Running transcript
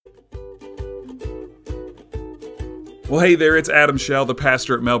Well, hey there, it's Adam Shell, the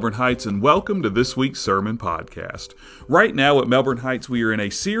pastor at Melbourne Heights, and welcome to this week's sermon podcast. Right now at Melbourne Heights, we are in a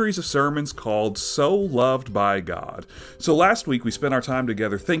series of sermons called So Loved by God. So last week, we spent our time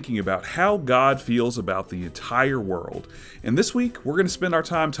together thinking about how God feels about the entire world. And this week, we're going to spend our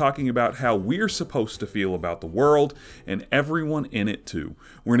time talking about how we're supposed to feel about the world and everyone in it too.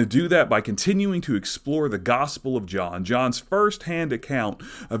 We're going to do that by continuing to explore the Gospel of John, John's first-hand account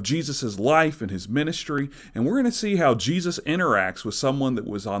of Jesus' life and his ministry, and we're going to see how Jesus interacts with someone that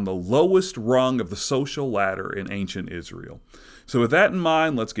was on the lowest rung of the social ladder in ancient Israel. So with that in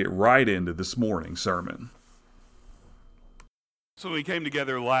mind, let's get right into this morning's sermon. So we came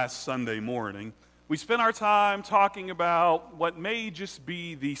together last Sunday morning. We spent our time talking about what may just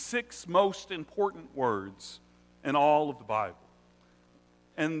be the 6 most important words in all of the Bible.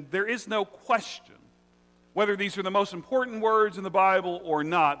 And there is no question, whether these are the most important words in the Bible or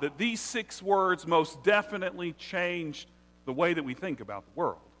not, that these 6 words most definitely changed the way that we think about the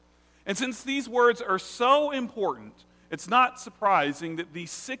world. And since these words are so important, it's not surprising that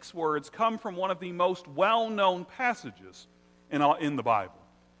these 6 words come from one of the most well-known passages in the Bible.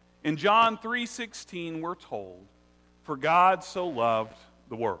 In John 3:16, we're told, "For God so loved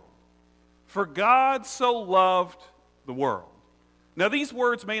the world." For God so loved the world. Now, these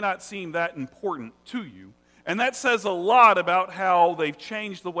words may not seem that important to you, and that says a lot about how they've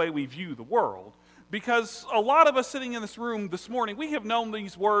changed the way we view the world, because a lot of us sitting in this room this morning, we have known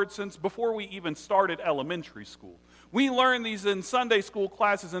these words since before we even started elementary school. We learned these in Sunday school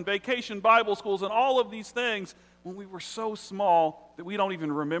classes and vacation Bible schools and all of these things when we were so small that we don't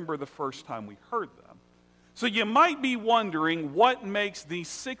even remember the first time we heard them. So you might be wondering what makes these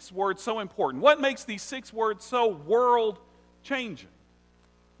 6 words so important. What makes these 6 words so world-changing?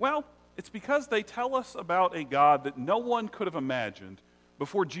 Well, it's because they tell us about a God that no one could have imagined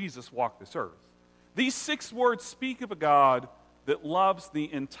before Jesus walked this earth. These 6 words speak of a God that loves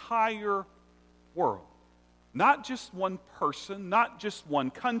the entire world. Not just one person, not just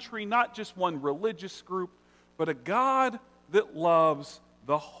one country, not just one religious group, but a God that loves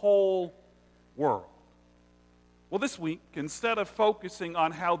the whole world. Well, this week, instead of focusing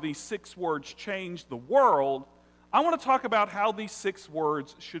on how these 6 words change the world, I want to talk about how these 6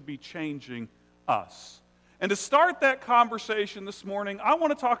 words should be changing us. And to start that conversation this morning, I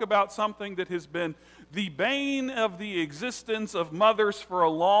want to talk about something that has been the bane of the existence of mothers for a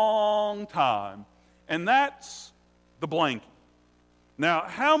long time, and that's the blankie. Now,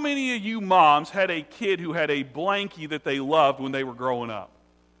 how many of you moms had a kid who had a blankie that they loved when they were growing up?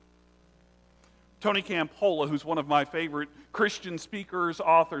 Tony Campolo, who's one of my favorite Christian speakers,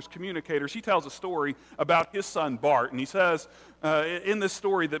 authors, communicators, he tells a story about his son Bart, and he says in this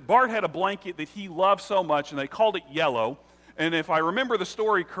story that Bart had a blanket that he loved so much, and they called it Yellow. And if I remember the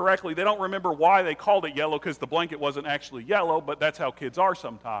story correctly, they don't remember why they called it Yellow because the blanket wasn't actually yellow, but that's how kids are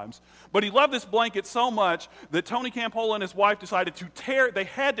sometimes. But he loved this blanket so much that Tony Campolo and his wife decided they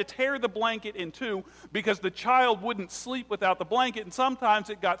had to tear the blanket in 2 because the child wouldn't sleep without the blanket, and sometimes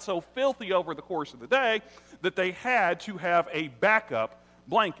it got so filthy over the course of the day that they had to have a backup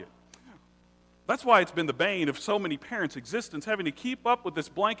blanket. That's why it's been the bane of so many parents' existence, having to keep up with this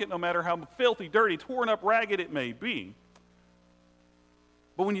blanket no matter how filthy, dirty, torn up, ragged it may be.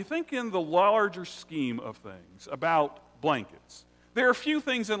 But when you think in the larger scheme of things about blankets, there are a few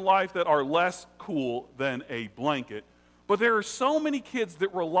things in life that are less cool than a blanket, but there are so many kids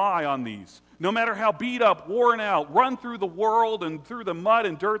that rely on these. No matter how beat up, worn out, run through the world and through the mud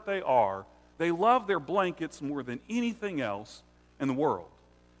and dirt they love their blankets more than anything else in the world.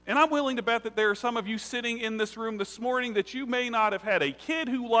 And I'm willing to bet that there are some of you sitting in this room this morning that you may not have had a kid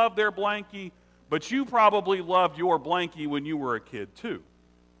who loved their blankie, but you probably loved your blankie when you were a kid too.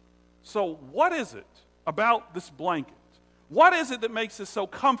 So what is it about this blanket? What is it that makes this so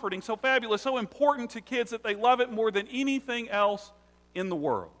comforting, so fabulous, so important to kids that they love it more than anything else in the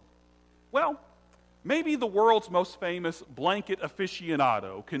world? Well, maybe the world's most famous blanket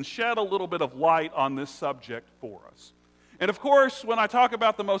aficionado can shed a little bit of light on this subject for us. And of course, when I talk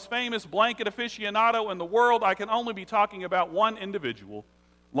about the most famous blanket aficionado in the world, I can only be talking about one individual,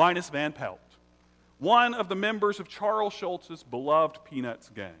 Linus Van Pelt, one of the members of Charles Schulz's beloved Peanuts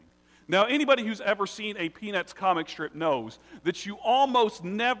gang. Now, anybody who's ever seen a Peanuts comic strip knows that you almost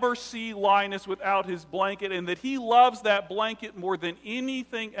never see Linus without his blanket, and that he loves that blanket more than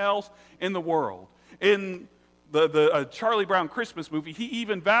anything else in the world. In the Charlie Brown Christmas movie, he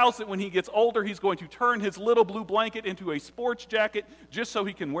even vows that when he gets older, he's going to turn his little blue blanket into a sports jacket just so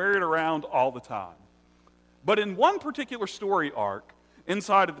he can wear it around all the time. But in one particular story arc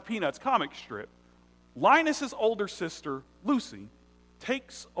inside of the Peanuts comic strip, Linus's older sister, Lucy,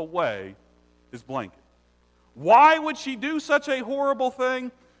 takes away his blanket. Why would she do such a horrible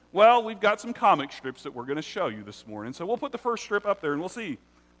thing? Well, we've got some comic strips that we're going to show you this morning. So we'll put the first strip up there and we'll see.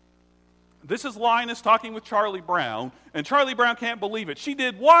 This is Linus talking with Charlie Brown, and Charlie Brown can't believe it. She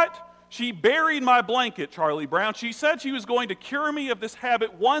did what? She buried my blanket, Charlie Brown. She said she was going to cure me of this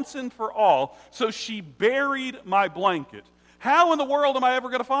habit once and for all, so she buried my blanket. How in the world am I ever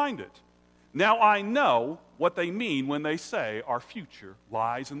going to find it? Now I know what they mean when they say our future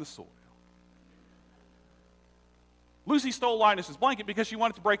lies in the soil. Lucy stole Linus's blanket because she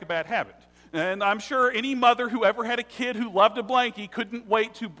wanted to break a bad habit. And I'm sure any mother who ever had a kid who loved a blankie couldn't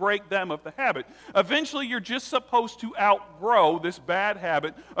wait to break them of the habit. Eventually, you're just supposed to outgrow this bad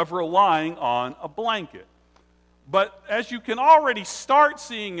habit of relying on a blanket. But as you can already start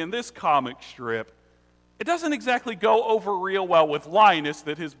seeing in this comic strip, it doesn't exactly go over real well with Linus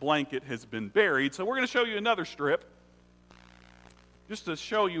that his blanket has been buried. So we're going to show you another strip just to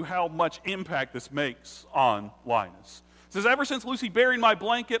show you how much impact this makes on Linus. It says, ever since Lucy buried my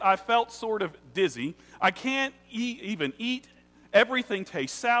blanket, I felt sort of dizzy. I can't even eat. Everything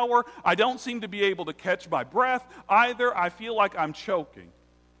tastes sour. I don't seem to be able to catch my breath either. I feel like I'm choking.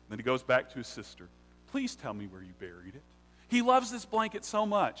 Then he goes back to his sister. Please tell me where you buried it. He loves this blanket so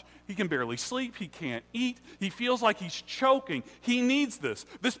much. He can barely sleep. He can't eat. He feels like he's choking. He needs this.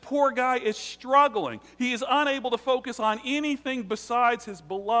 This poor guy is struggling. He is unable to focus on anything besides his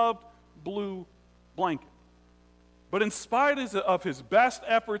beloved blue blanket. But in spite of his best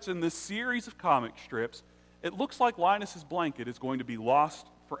efforts in this series of comic strips, it looks like Linus's blanket is going to be lost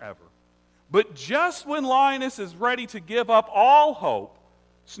forever. But just when Linus is ready to give up all hope,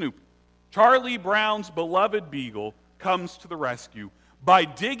 Snoopy, Charlie Brown's beloved beagle, comes to the rescue by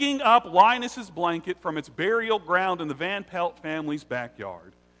digging up Linus's blanket from its burial ground in the Van Pelt family's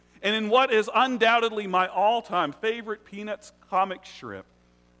backyard. And in what is undoubtedly my all-time favorite Peanuts comic strip,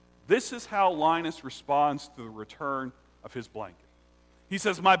 this is how Linus responds to the return of his blanket. He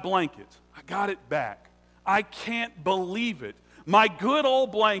says, my blanket, I got it back. I can't believe it. My good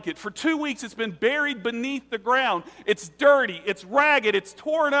old blanket. For 2 weeks it's been buried beneath the ground. It's dirty, it's ragged, it's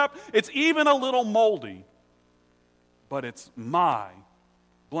torn up, it's even a little moldy. But it's my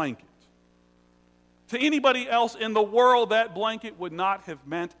blanket. To anybody else in the world, that blanket would not have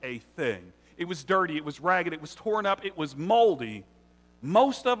meant a thing. It was dirty, it was ragged, it was torn up, it was moldy.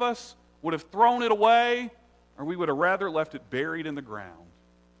 Most of us would have thrown it away, or we would have rather left it buried in the ground.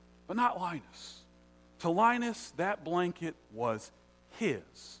 But not Linus. To Linus, that blanket was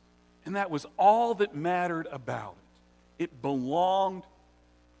his. And that was all that mattered about it. It belonged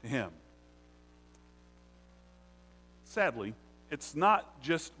to him. Sadly, it's not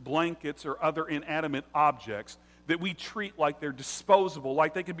just blankets or other inanimate objects that we treat like they're disposable,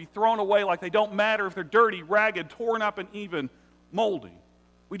 like they can be thrown away, like they don't matter if they're dirty, ragged, torn up, and even moldy.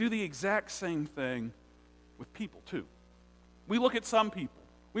 We do the exact same thing with people too. We look at some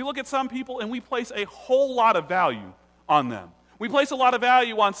people and we place a whole lot of value on them. We place a lot of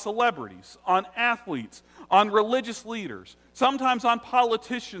value on celebrities, on athletes, on religious leaders, sometimes on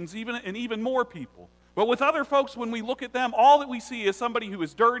politicians, and even more people. But with other folks, when we look at them, all that we see is somebody who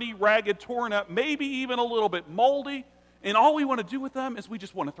is dirty, ragged, torn up, maybe even a little bit moldy, and all we want to do with them is we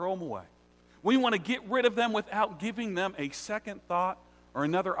just want to throw them away. We want to get rid of them without giving them a second thought or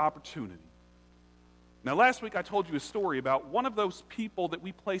another opportunity. Now, last week I told you a story about one of those people that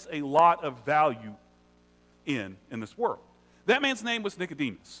we place a lot of value in this world. That man's name was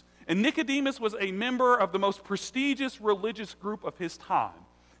Nicodemus. And Nicodemus was a member of the most prestigious religious group of his time.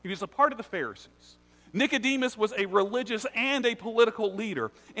 He was a part of the Pharisees. Nicodemus was a religious and a political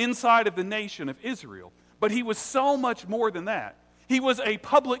leader inside of the nation of Israel. But he was so much more than that. He was a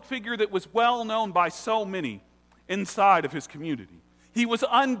public figure that was well known by so many inside of his community. He was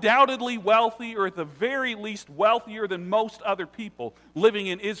undoubtedly wealthy, or at the very least wealthier than most other people living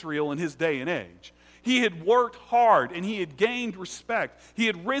in Israel in his day and age. He had worked hard and he had gained respect. He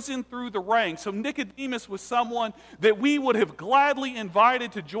had risen through the ranks. So Nicodemus was someone that we would have gladly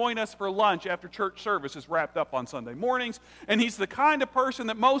invited to join us for lunch after church service is wrapped up on Sunday mornings. And he's the kind of person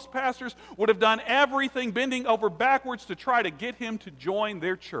that most pastors would have done everything bending over backwards to try to get him to join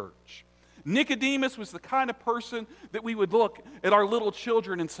their church. Nicodemus was the kind of person that we would look at our little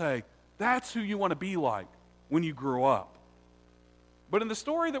children and say, that's who you want to be like when you grow up. But in the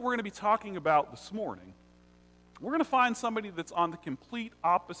story that we're going to be talking about this morning, we're going to find somebody that's on the complete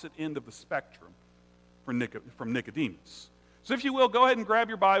opposite end of the spectrum from Nicodemus. So if you will, go ahead and grab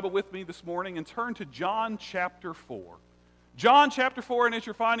your Bible with me this morning and turn to John chapter 4. John chapter 4, and as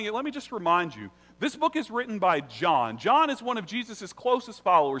you're finding it, let me just remind you, this book is written by John. John is one of Jesus' closest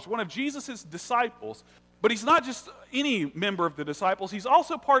followers, one of Jesus' disciples. But he's not just any member of the disciples. He's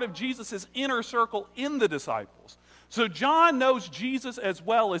also part of Jesus' inner circle in the disciples. So John knows Jesus as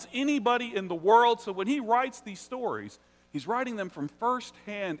well as anybody in the world. So when he writes these stories, he's writing them from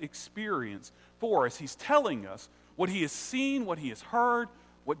firsthand experience for us. He's telling us what he has seen, what he has heard,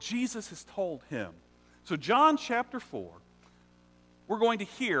 what Jesus has told him. So John chapter 4, we're going to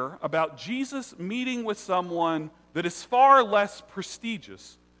hear about Jesus meeting with someone that is far less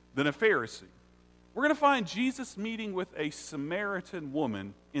prestigious than a Pharisee. We're going to find Jesus meeting with a Samaritan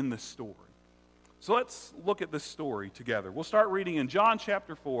woman in this story. So let's look at this story together. We'll start reading in John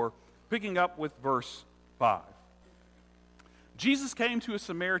chapter 4, picking up with verse 5. Jesus came to a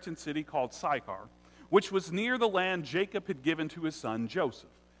Samaritan city called Sychar, which was near the land Jacob had given to his son Joseph.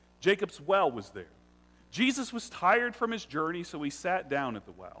 Jacob's well was there. Jesus was tired from his journey, so he sat down at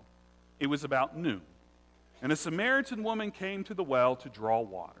the well. It was about noon, and a Samaritan woman came to the well to draw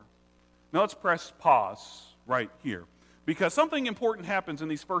water. Now let's press pause right here, because something important happens in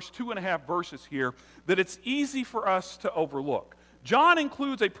these first 2.5 verses here that it's easy for us to overlook. John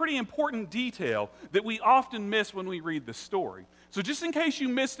includes a pretty important detail that we often miss when we read the story. So just in case you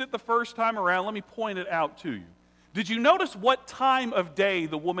missed it the first time around, let me point it out to you. Did you notice what time of day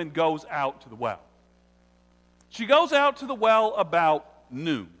the woman goes out to the well? She goes out to the well about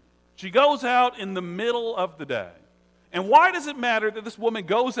noon. She goes out in the middle of the day. And why does it matter that this woman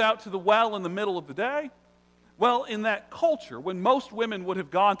goes out to the well in the middle of the day? Well, in that culture, when most women would have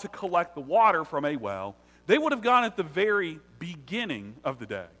gone to collect the water from a well, they would have gone at the very beginning of the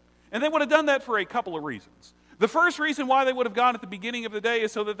day. And they would have done that for a couple of reasons. The first reason why they would have gone at the beginning of the day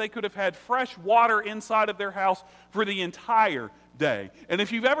is so that they could have had fresh water inside of their house for the entire day. And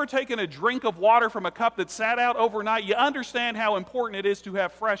if you've ever taken a drink of water from a cup that sat out overnight, you understand how important it is to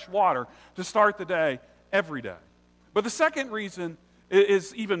have fresh water to start the day every day. But the second reason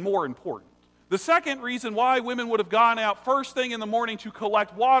is even more important. The second reason why women would have gone out first thing in the morning to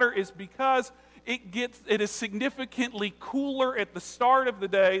collect water is because it is significantly cooler at the start of the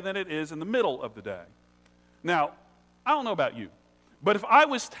day than it is in the middle of the day. Now, I don't know about you, but if I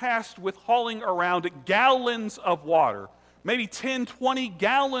was tasked with hauling around gallons of water, maybe 10, 20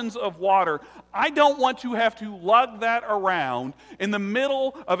 gallons of water, I don't want to have to lug that around in the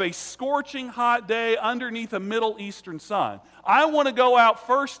middle of a scorching hot day underneath a Middle Eastern sun. I want to go out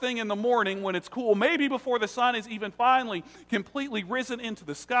first thing in the morning when it's cool, maybe before the sun is even finally completely risen into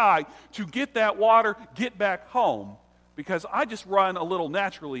the sky, to get that water, get back home, because I just run a little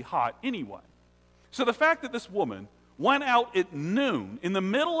naturally hot anyway. So the fact that this woman went out at noon, in the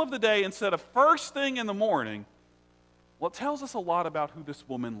middle of the day, instead of first thing in the morning, well, it tells us a lot about who this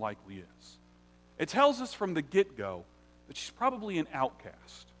woman likely is. It tells us from the get-go that she's probably an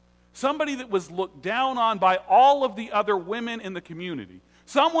outcast, somebody that was looked down on by all of the other women in the community,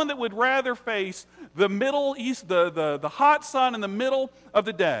 someone that would rather face the Middle East, the hot sun in the middle of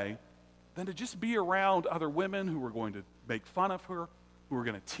the day, than to just be around other women who were going to make fun of her, who were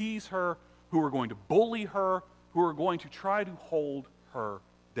going to tease her, who were going to bully her, who were going to try to hold her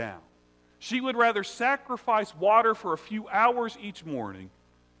down. She would rather sacrifice water for a few hours each morning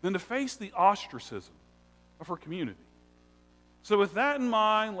than to face the ostracism of her community. So with that in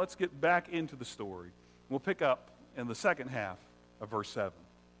mind, let's get back into the story. We'll pick up in the second half of verse 7.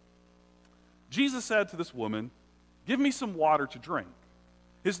 Jesus said to this woman, "Give me some water to drink."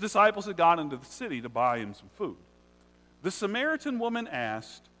 His disciples had gone into the city to buy him some food. The Samaritan woman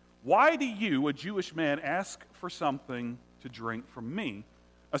asked, "Why do you, a Jewish man, ask for something to drink from me,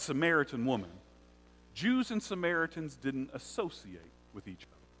 a Samaritan woman?" Jews and Samaritans didn't associate with each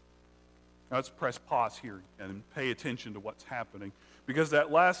other. Now let's press pause here and pay attention to what's happening, because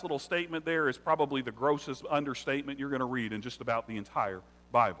that last little statement there is probably the grossest understatement you're going to read in just about the entire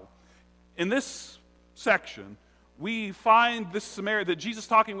Bible. In this section, we find that Jesus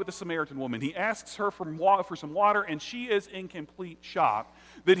talking with the Samaritan woman. He asks her for some water, and she is in complete shock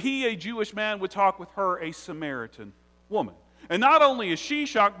that he, a Jewish man, would talk with her, a Samaritan woman. And not only is she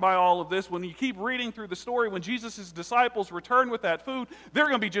shocked by all of this, when you keep reading through the story, when Jesus' disciples return with that food, they're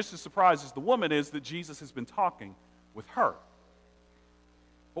going to be just as surprised as the woman is that Jesus has been talking with her.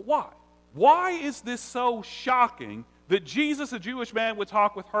 But why? Why is this so shocking that Jesus, a Jewish man, would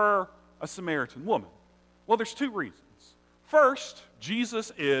talk with her, a Samaritan woman? Well, there's two reasons. First,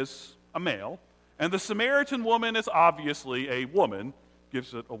 Jesus is a male, and the Samaritan woman is obviously a woman,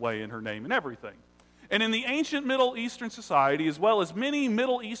 gives it away in her name and everything. And in the ancient Middle Eastern society, as well as many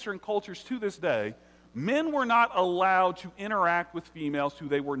Middle Eastern cultures to this day, men were not allowed to interact with females who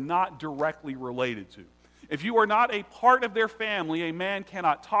they were not directly related to. If you are not a part of their family, a man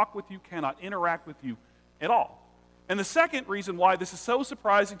cannot talk with you, cannot interact with you at all. And the second reason why this is so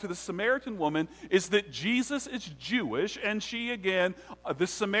surprising to the Samaritan woman is that Jesus is Jewish, and she, again, the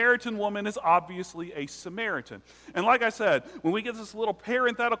Samaritan woman is obviously a Samaritan. And like I said, when we get this little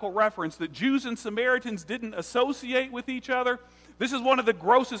parenthetical reference that Jews and Samaritans didn't associate with each other, this is one of the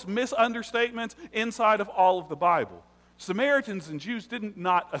grossest misunderstatements inside of all of the Bible. Samaritans and Jews didn't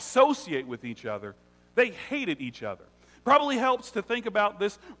not associate with each other. They hated each other. Probably helps to think about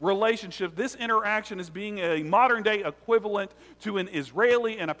this relationship, this interaction as being a modern-day equivalent to an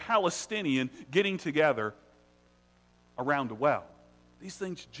Israeli and a Palestinian getting together around a well. These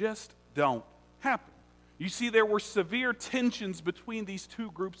things just don't happen. You see, there were severe tensions between these two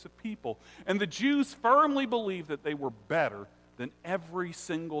groups of people, and the Jews firmly believed that they were better than every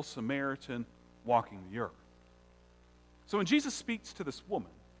single Samaritan walking the earth. So when Jesus speaks to this woman,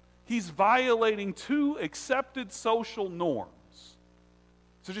 he's violating two accepted social norms.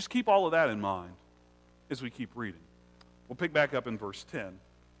 So just keep all of that in mind as we keep reading. We'll pick back up in verse 10.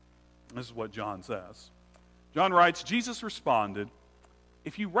 This is what John says. John writes, Jesus responded,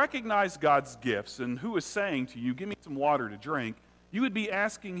 "If you recognize God's gifts and who is saying to you, 'Give me some water to drink,' you would be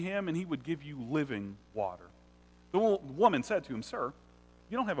asking him and he would give you living water." The woman said to him, "Sir,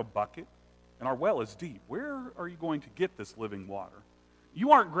 you don't have a bucket and our well is deep. Where are you going to get this living water?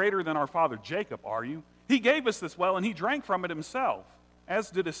 You aren't greater than our father Jacob, are you? He gave us this well, and he drank from it himself,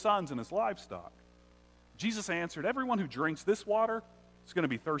 as did his sons and his livestock." Jesus answered, "Everyone who drinks this water is going to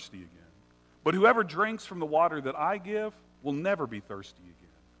be thirsty again. But whoever drinks from the water that I give will never be thirsty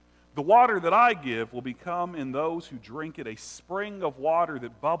again. The water that I give will become in those who drink it a spring of water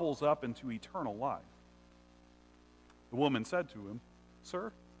that bubbles up into eternal life." The woman said to him,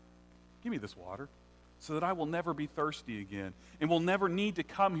 "Sir, give me this water, so that I will never be thirsty again, and will never need to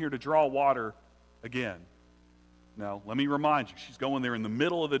come here to draw water again." Now, let me remind you, she's going there in the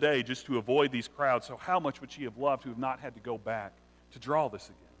middle of the day just to avoid these crowds, so how much would she have loved to have not had to go back to draw this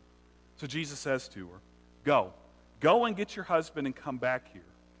again? So Jesus says to her, Go and get your husband and come back here."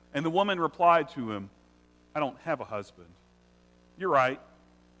 And the woman replied to him, "I don't have a husband." "You're right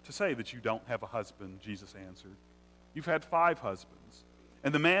to say that you don't have a husband," Jesus answered. "You've had 5 husbands.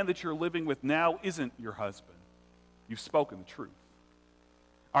 And the man that you're living with now isn't your husband. You've spoken the truth."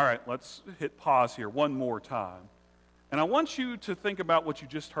 All right, let's hit pause here one more time. And I want you to think about what you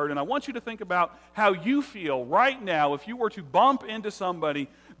just heard, and I want you to think about how you feel right now if you were to bump into somebody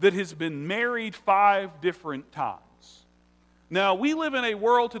that has been married 5 different times. Now, we live in a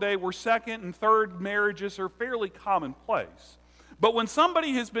world today where second and third marriages are fairly commonplace. But when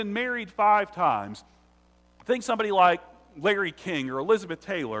somebody has been married 5 times, think somebody like Larry King or Elizabeth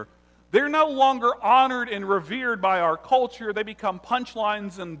Taylor, they're no longer honored and revered by our culture. They become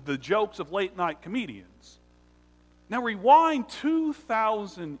punchlines and the jokes of late-night comedians. Now rewind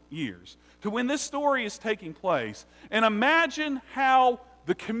 2,000 years to when this story is taking place, and imagine how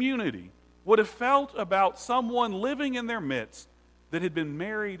the community would have felt about someone living in their midst that had been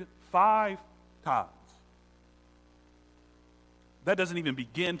married 5 times. That doesn't even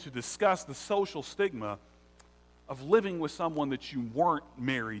begin to discuss the social stigma of living with someone that you weren't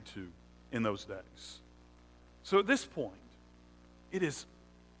married to in those days. So at this point, it is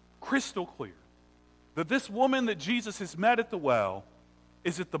crystal clear that this woman that Jesus has met at the well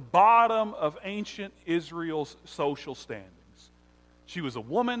is at the bottom of ancient Israel's social standings. She was a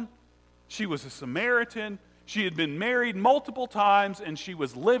woman, she was a Samaritan, she had been married multiple times, and she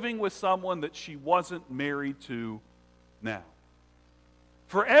was living with someone that she wasn't married to now.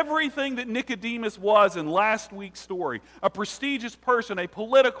 For everything that Nicodemus was in last week's story, a prestigious person, a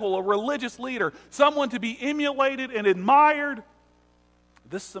political, a religious leader, someone to be emulated and admired,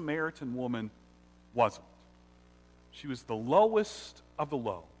 this Samaritan woman wasn't. She was the lowest of the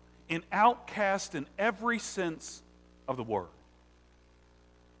low, an outcast in every sense of the word.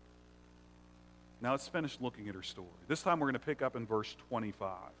 Now let's finish looking at her story. This time we're going to pick up in verse 25.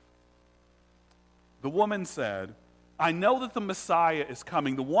 The woman said, "I know that the Messiah is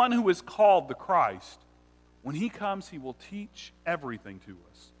coming, the one who is called the Christ. When he comes, he will teach everything to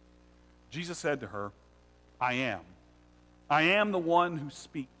us." Jesus said to her, I am the one who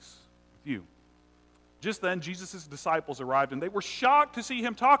speaks with you." Just then, Jesus' disciples arrived, and they were shocked to see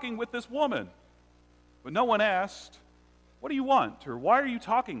him talking with this woman. But no one asked, "What do you want?" or "Why are you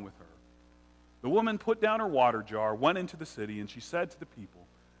talking with her?" The woman put down her water jar, went into the city, and she said to the people,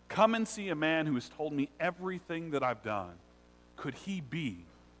 "Come and see a man who has told me everything that I've done. Could he be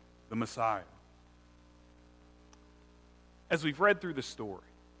the Messiah?" As we've read through the story,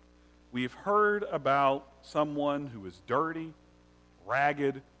 we have heard about someone who is dirty,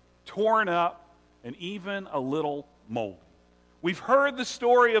 ragged, torn up, and even a little moldy. We've heard the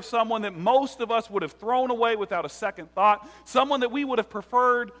story of someone that most of us would have thrown away without a second thought, someone that we would have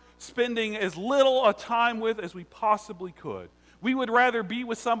preferred spending as little a time with as we possibly could. We would rather be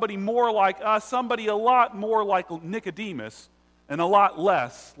with somebody more like us, somebody a lot more like Nicodemus, and a lot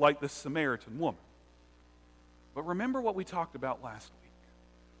less like the Samaritan woman. But remember what we talked about last week.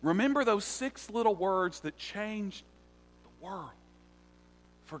 Remember those 6 little words that changed the world.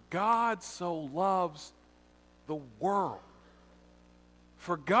 For God so loves the world.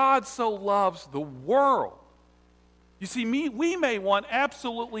 For God so loves the world. You see, we may want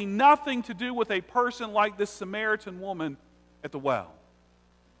absolutely nothing to do with a person like this Samaritan woman at the well.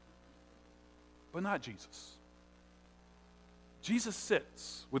 But not Jesus. Jesus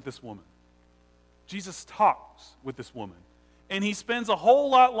sits with this woman. Jesus talks with this woman. And he spends a whole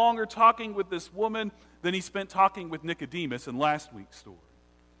lot longer talking with this woman than he spent talking with Nicodemus in last week's story.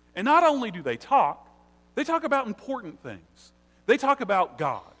 And not only do they talk about important things. They talk about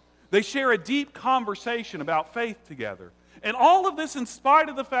God. They share a deep conversation about faith together. And all of this in spite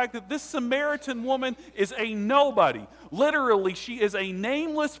of the fact that this Samaritan woman is a nobody. Literally, she is a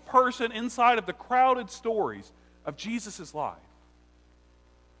nameless person inside of the crowded stories of Jesus' life.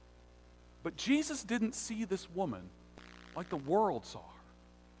 But Jesus didn't see this woman like the world saw her.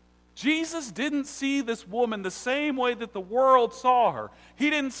 Jesus didn't see this woman the same way that the world saw her. He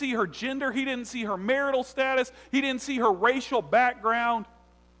didn't see her gender. He didn't see her marital status. He didn't see her racial background.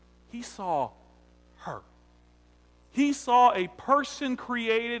 He saw her. He saw a person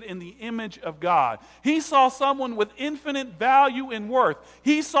created in the image of God. He saw someone with infinite value and worth.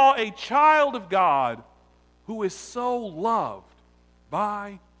 He saw a child of God who is so loved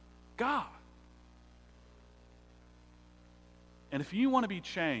by God. And if you want to be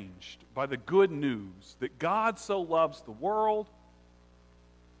changed by the good news that God so loves the world,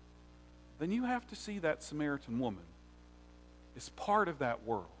 then you have to see that Samaritan woman as part of that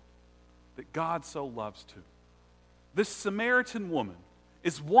world that God so loves too. This Samaritan woman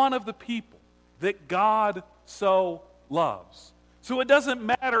is one of the people that God so loves. So it doesn't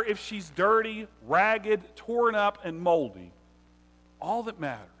matter if she's dirty, ragged, torn up, and moldy. All that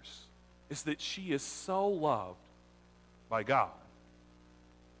matters is that she is so loved by God.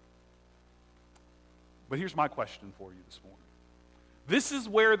 But here's my question for you this morning. This is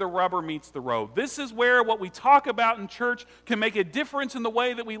where the rubber meets the road. This is where what we talk about in church can make a difference in the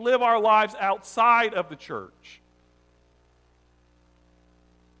way that we live our lives outside of the church.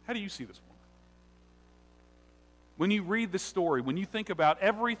 How do you see this woman? When you read the story, when you think about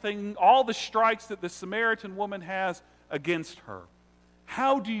everything, all the strikes that the Samaritan woman has against her,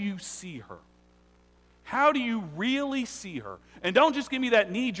 how do you see her? How do you really see her? And don't just give me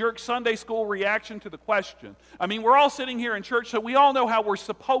that knee-jerk Sunday school reaction to the question. I mean, we're all sitting here in church, so we all know how we're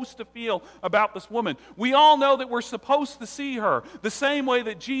supposed to feel about this woman. We all know that we're supposed to see her the same way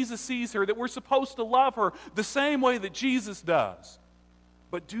that Jesus sees her, that we're supposed to love her the same way that Jesus does.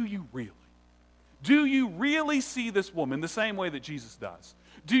 But do you really? Do you really see this woman the same way that Jesus does?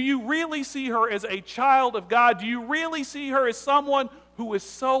 Do you really see her as a child of God? Do you really see her as someone who is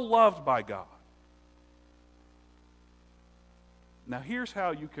so loved by God? Now, here's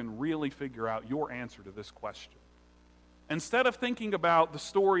how you can really figure out your answer to this question. Instead of thinking about the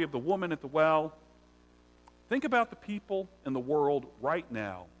story of the woman at the well, think about the people in the world right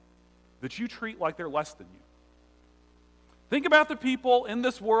now that you treat like they're less than you. Think about the people in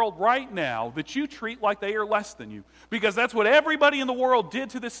this world right now that you treat like they are less than you. Because that's what everybody in the world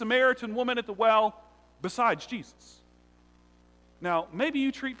did to this Samaritan woman at the well besides Jesus. Now, maybe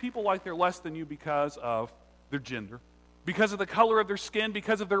you treat people like they're less than you because of their gender, because of the color of their skin,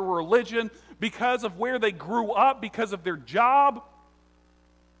 because of their religion, because of where they grew up, because of their job.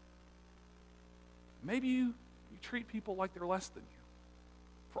 Maybe you treat people like they're less than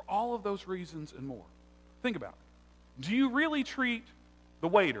you for all of those reasons and more. Think about it. Do you really treat the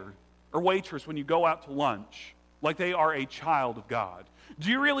waiter or waitress when you go out to lunch like they are a child of God?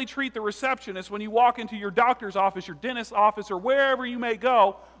 Do you really treat the receptionist when you walk into your doctor's office, your dentist's office, or wherever you may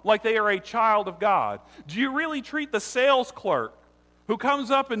go like they are a child of God? Do you really treat the sales clerk who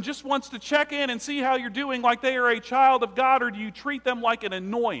comes up and just wants to check in and see how you're doing like they are a child of God, or do you treat them like an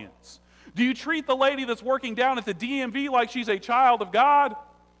annoyance? Do you treat the lady that's working down at the DMV like she's a child of God?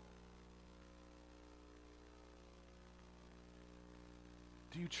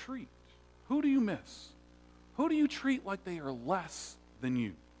 Do you treat? Who do you miss? Who do you treat like they are less than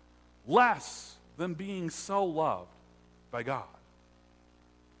you? Less than being so loved by God.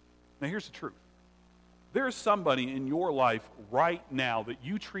 Now here's the truth. There is somebody in your life right now that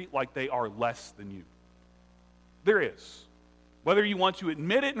you treat like they are less than you. There is. Whether you want to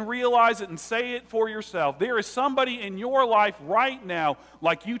admit it and realize it and say it for yourself, there is somebody in your life right now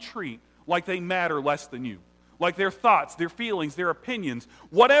like you treat like they matter less than you. Like their thoughts, their feelings, their opinions,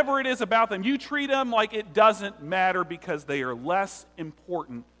 whatever it is about them, you treat them like it doesn't matter because they are less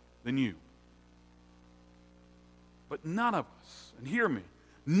important than you. But none of us, and hear me,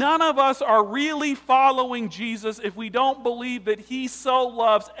 none of us are really following Jesus if we don't believe that he so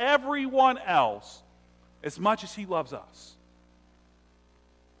loves everyone else as much as he loves us.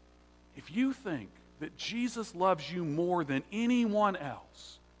 If you think that Jesus loves you more than anyone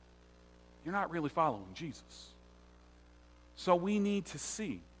else, you're not really following Jesus. So we need to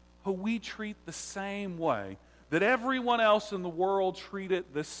see who we treat the same way that everyone else in the world treated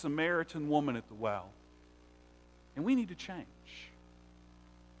this Samaritan woman at the well. And we need to change.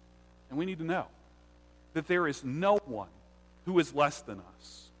 And we need to know that there is no one who is less than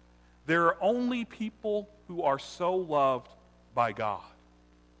us. There are only people who are so loved by God.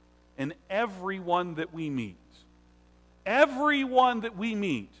 And everyone that we meet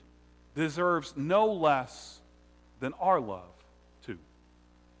deserves no less than our love too.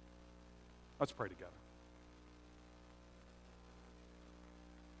 Let's pray together.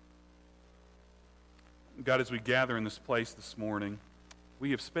 God, as we gather in this place this morning,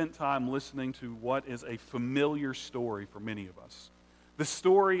 we have spent time listening to what is a familiar story for many of us. The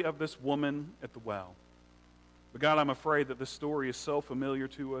story of this woman at the well. But God, I'm afraid that this story is so familiar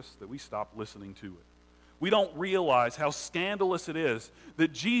to us that we stop listening to it. We don't realize how scandalous it is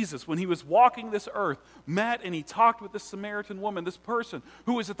that Jesus, when he was walking this earth, met and he talked with this Samaritan woman, this person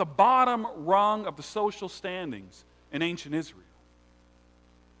who was at the bottom rung of the social standings in ancient Israel.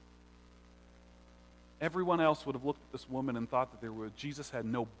 Everyone else would have looked at this woman and thought that Jesus had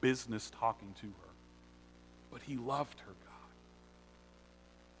no business talking to her. But he loved her, God.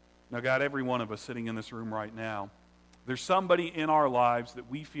 Now, God, every one of us sitting in this room right now, there's somebody in our lives that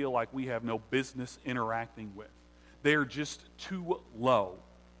we feel like we have no business interacting with. They're just too low.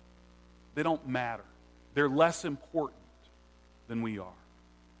 They don't matter. They're less important than we are.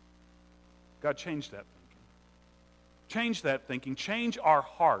 God, change that thinking. Change that thinking. Change our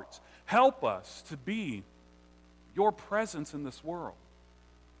hearts. Help us to be your presence in this world.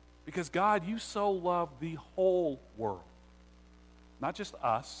 Because, God, you so love the whole world. Not just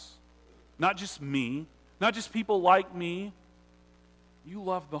us, not just me, not just people like me. You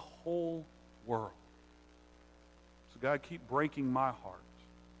love the whole world. So, God, keep breaking my heart.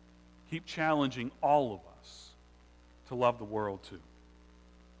 Keep challenging all of us to love the world too.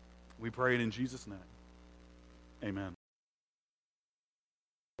 We pray it in Jesus' name. Amen.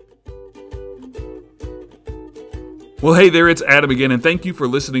 Well, hey there, it's Adam again, and thank you for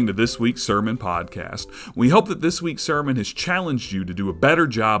listening to this week's sermon podcast. We hope that this week's sermon has challenged you to do a better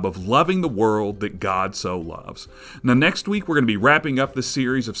job of loving the world that God so loves. Now, next week, we're going to be wrapping up this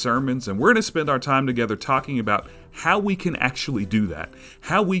series of sermons, and we're going to spend our time together talking about how we can actually do that,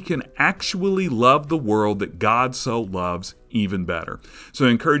 how we can actually love the world that God so loves even better. So I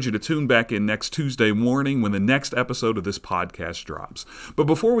encourage you to tune back in next Tuesday morning when the next episode of this podcast drops. But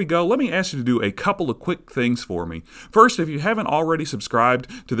before we go, let me ask you to do a couple of quick things for me. First, if you haven't already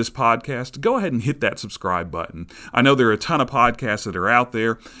subscribed to this podcast, go ahead and hit that subscribe button. I know there are a ton of podcasts that are out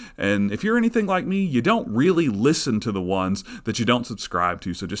there, and if you're anything like me, you don't really listen to the ones that you don't subscribe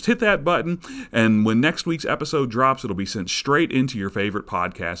to. So just hit that button, and when next week's episode drops, it'll be sent straight into your favorite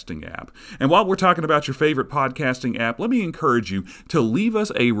podcasting app. And while we're talking about your favorite podcasting app, let me encourage you to leave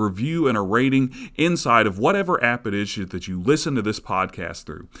us a review and a rating inside of whatever app it is that you listen to this podcast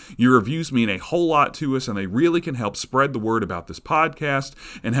through. Your reviews mean a whole lot to us, and they really can help spread the word about this podcast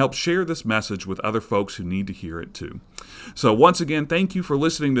and help share this message with other folks who need to hear it too. So once again, thank you for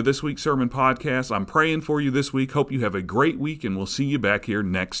listening to this week's sermon podcast. I'm praying for you this week. Hope you have a great week, and we'll see you back here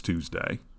next Tuesday.